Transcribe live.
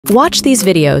Watch these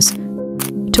videos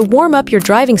to warm up your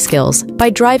driving skills by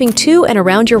driving to and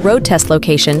around your road test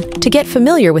location to get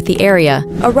familiar with the area.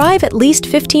 Arrive at least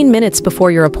 15 minutes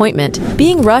before your appointment.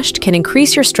 Being rushed can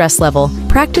increase your stress level.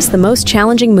 Practice the most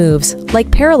challenging moves, like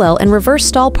parallel and reverse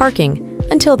stall parking,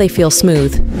 until they feel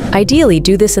smooth. Ideally,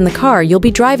 do this in the car you'll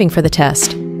be driving for the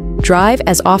test. Drive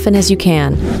as often as you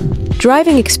can.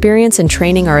 Driving experience and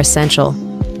training are essential.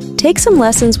 Take some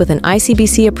lessons with an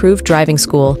ICBC-approved driving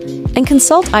school and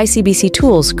consult ICBC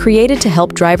tools created to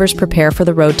help drivers prepare for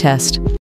the road test.